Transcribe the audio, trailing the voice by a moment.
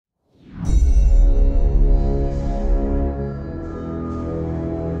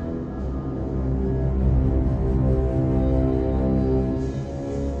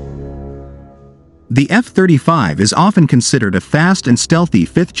The F-35 is often considered a fast and stealthy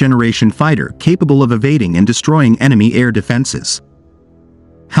fifth-generation fighter capable of evading and destroying enemy air defenses.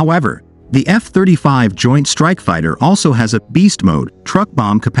 However, the F-35 Joint Strike Fighter also has a beast mode truck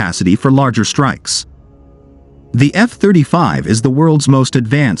bomb capacity for larger strikes. The F-35 is the world's most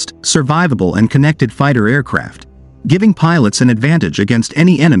advanced, survivable and connected fighter aircraft, giving pilots an advantage against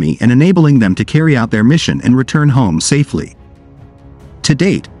any enemy and enabling them to carry out their mission and return home safely. To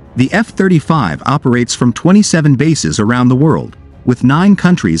date, the F-35 operates from 27 bases around the world, with 9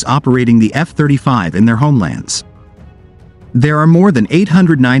 countries operating the F-35 in their homelands. There are more than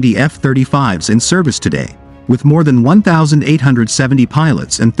 890 F-35s in service today, with more than 1,870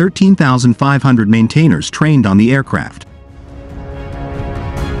 pilots and 13,500 maintainers trained on the aircraft.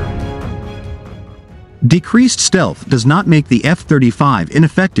 Decreased stealth does not make the F-35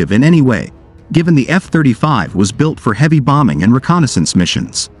 ineffective in any way, given the F-35 was built for heavy bombing and reconnaissance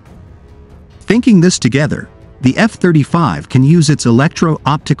missions. Thinking this together, the F-35 can use its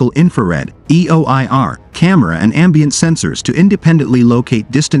electro-optical infrared (EOIR) camera and ambient sensors to independently locate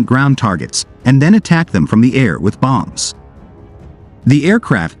distant ground targets and then attack them from the air with bombs. The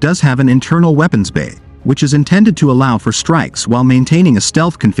aircraft does have an internal weapons bay, which is intended to allow for strikes while maintaining a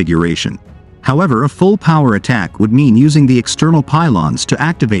stealth configuration. However, a full power attack would mean using the external pylons to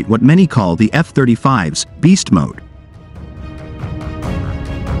activate what many call the F-35's beast mode.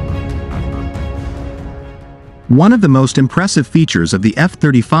 One of the most impressive features of the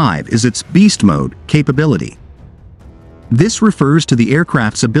F-35 is its beast mode capability. This refers to the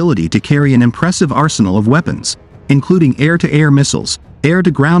aircraft's ability to carry an impressive arsenal of weapons, including air-to-air missiles,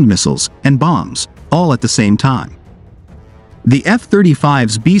 air-to-ground missiles, and bombs, all at the same time. The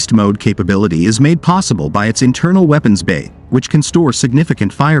F-35's beast mode capability is made possible by its internal weapons bay, which can store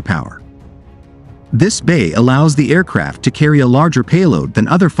significant firepower. This bay allows the aircraft to carry a larger payload than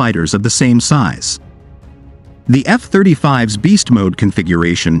other fighters of the same size. The F-35's beast mode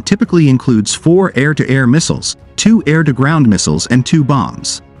configuration typically includes 4 air-to-air missiles, 2 air-to-ground missiles and 2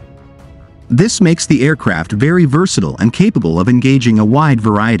 bombs. This makes the aircraft very versatile and capable of engaging a wide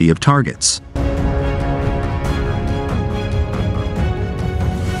variety of targets.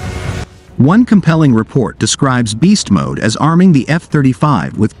 One compelling report describes beast mode as arming the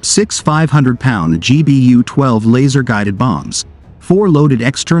F-35 with 6 500-pound GBU-12 laser-guided bombs, 4 loaded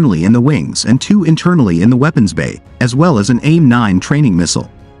externally in the wings and 2 internally in the weapons bay, as well as an AIM-9 training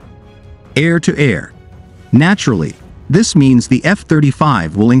missile. Air-to-air. Naturally, this means the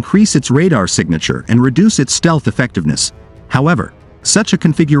F-35 will increase its radar signature and reduce its stealth effectiveness. However, such a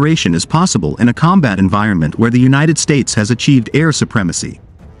configuration is possible in a combat environment where the United States has achieved air supremacy.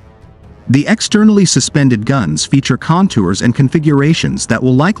 The externally suspended guns feature contours and configurations that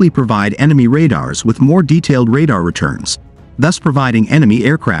will likely provide enemy radars with more detailed radar returns, thus providing enemy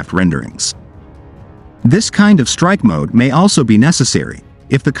aircraft renderings. This kind of strike mode may also be necessary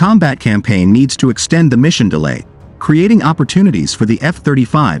if the combat campaign needs to extend the mission delay, creating opportunities for the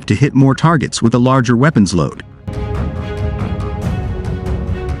F-35 to hit more targets with a larger weapons load.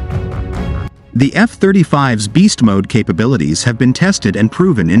 The F-35's beast mode capabilities have been tested and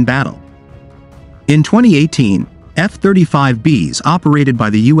proven in battle. In 2018, F-35Bs operated by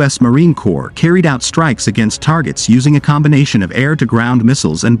the U.S. Marine Corps carried out strikes against targets using a combination of air-to-ground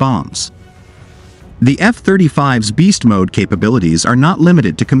missiles and bombs. The F-35's beast mode capabilities are not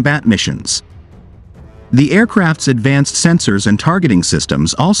limited to combat missions. The aircraft's advanced sensors and targeting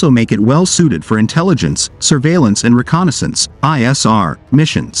systems also make it well suited for intelligence, surveillance and reconnaissance (ISR)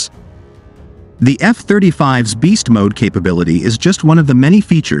 missions. The F-35's beast mode capability is just one of the many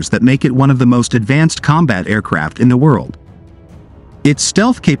features that make it one of the most advanced combat aircraft in the world. Its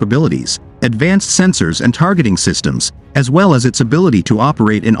stealth capabilities, advanced sensors and targeting systems, as well as its ability to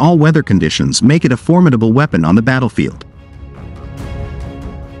operate in all weather conditions make it a formidable weapon on the battlefield.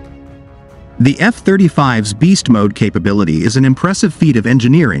 The F-35's beast mode capability is an impressive feat of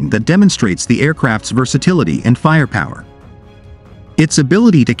engineering that demonstrates the aircraft's versatility and firepower. Its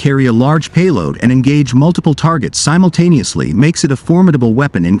ability to carry a large payload and engage multiple targets simultaneously makes it a formidable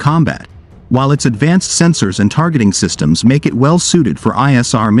weapon in combat, while its advanced sensors and targeting systems make it well suited for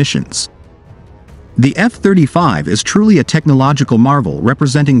ISR missions. The F-35 is truly a technological marvel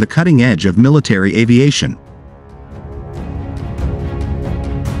representing the cutting edge of military aviation.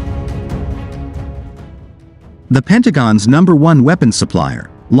 The Pentagon's #1 weapons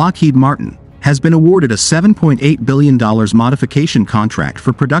supplier, Lockheed Martin, has been awarded a $7.8 billion modification contract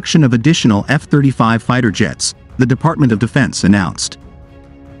for production of additional F-35 fighter jets, the Department of Defense announced.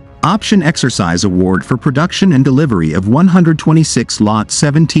 Option exercise award for production and delivery of 126 Lot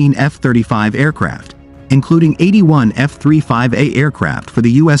 17 F-35 aircraft, including 81 F-35A aircraft for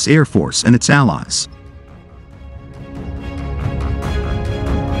the U.S. Air Force and its allies.